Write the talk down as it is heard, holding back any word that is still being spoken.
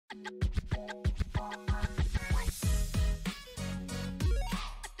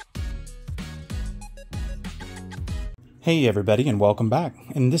Hey everybody, and welcome back.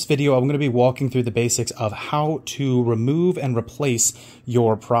 In this video, I'm going to be walking through the basics of how to remove and replace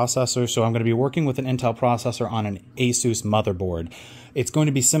your processor. So I'm going to be working with an Intel processor on an Asus motherboard. It's going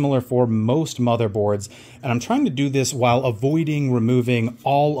to be similar for most motherboards, and I'm trying to do this while avoiding removing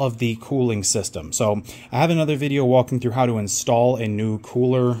all of the cooling system. So I have another video walking through how to install a new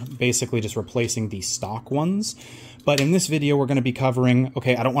cooler, basically just replacing the stock ones. But in this video, we're going to be covering,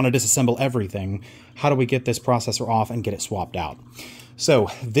 okay, I don't want to disassemble everything. How do we get this processor off and get it swapped out? So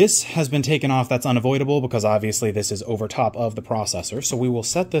this has been taken off. That's unavoidable because obviously this is over top of the processor. So we will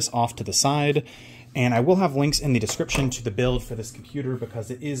set this off to the side, and I will have links in the description to the build for this computer because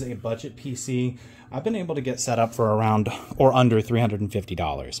it is a budget PC. I've been able to get set up for around or under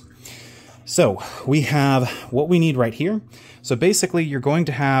 $350. So we have what we need right here. So basically you're going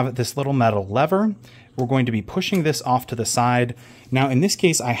to have this little metal lever. We're going to be pushing this off to the side. Now in this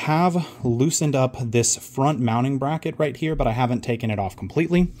case, I have loosened up this front mounting bracket right here, but I haven't taken it off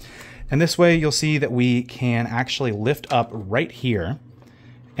completely. And this way you'll see that we can actually lift up right here.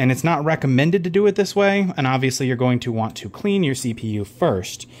 And it's not recommended to do it this way. And obviously you're going to want to clean your CPU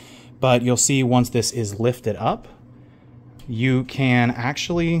first. But you'll see once this is lifted up, you can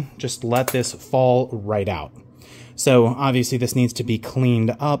actually just let this fall right out. So obviously this needs to be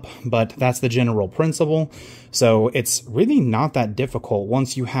cleaned up, but that's the general principle. So it's really not that difficult.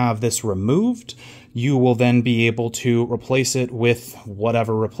 Once you have this removed, you will then be able to replace it with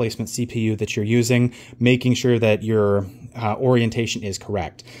whatever replacement CPU that you're using, making sure that your orientation is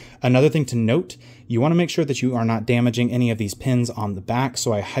correct. Another thing to note, you want to make sure that you are not damaging any of these pins on the back,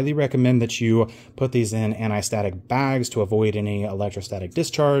 so I highly recommend that you put these in anti-static bags to avoid any electrostatic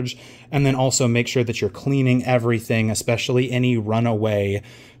discharge, and then also make sure that you're cleaning everything, especially any runaway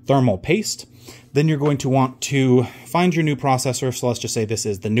thermal paste. Then you're going to want to find your new processor, so let's just say this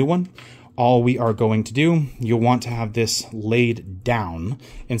is the new one. All we are going to do, you'll want to have this laid down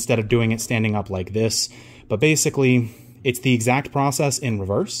instead of doing it standing up like this, but basically it's the exact process in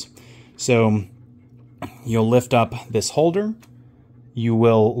reverse. So you'll lift up this holder, you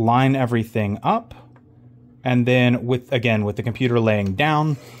will line everything up, and then with the computer laying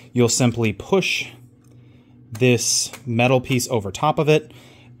down, you'll simply push this metal piece over top of it,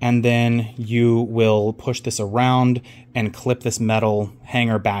 and then you will push this around and clip this metal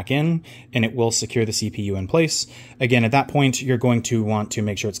hanger back in, and it will secure the CPU in place. Again, at that point, you're going to want to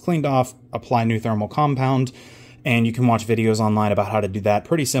make sure it's cleaned off, apply new thermal compound, and you can watch videos online about how to do that.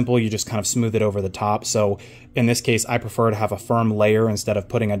 Pretty simple, you just kind of smooth it over the top. So in this case, I prefer to have a firm layer instead of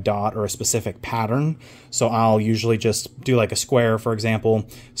putting a dot or a specific pattern. So I'll usually just do like a square, for example,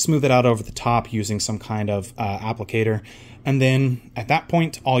 smooth it out over the top using some kind of applicator. And then at that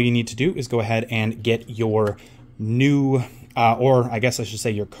point, all you need to do is go ahead and get your new, or I guess I should say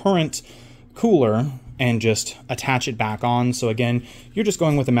your current cooler, and just attach it back on. So again, you're just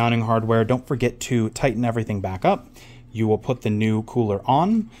going with the mounting hardware. Don't forget to tighten everything back up. You will put the new cooler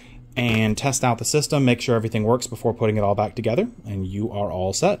on and test out the system, make sure everything works before putting it all back together, and you are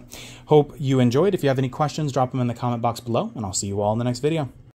all set. Hope you enjoyed. If you have any questions, drop them in the comment box below, and I'll see you all in the next video.